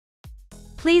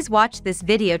Please watch this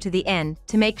video to the end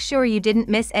to make sure you didn't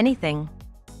miss anything.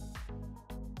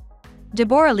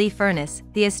 Deborra-Lee Furness,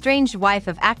 the estranged wife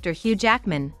of actor Hugh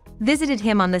Jackman, visited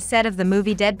him on the set of the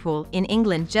movie Deadpool in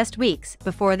England just weeks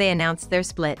before they announced their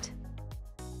split.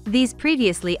 These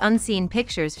previously unseen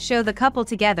pictures show the couple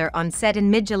together on set in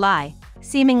mid-July,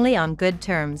 seemingly on good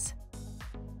terms.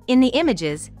 In the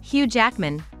images, Hugh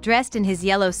Jackman, dressed in his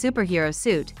yellow superhero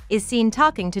suit, is seen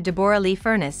talking to Deborra-Lee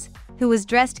Furness, who was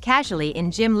dressed casually in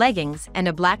gym leggings and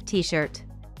a black t-shirt.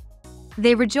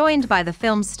 They were joined by the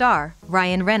film's star,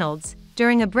 Reynolds,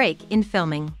 during a break in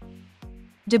filming.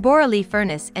 Deborra-Lee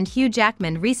Furness and Hugh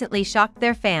Jackman recently shocked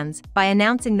their fans by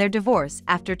announcing their divorce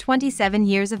after 27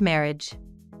 years of marriage.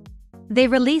 They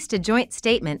released a joint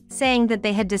statement saying that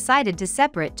they had decided to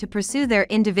separate to pursue their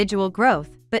individual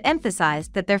growth, but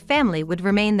emphasized that their family would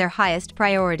remain their highest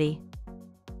priority.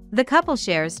 The couple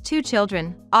shares 2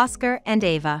 children, Oscar and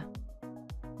Ava.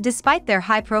 Despite their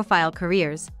high-profile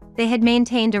careers, they had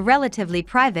maintained a relatively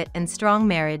private and strong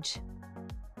marriage.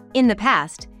 In the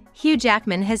past, Hugh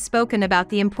Jackman has spoken about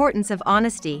the importance of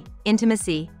honesty,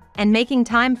 intimacy, and making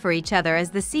time for each other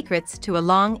as the secrets to a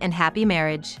long and happy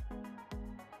marriage.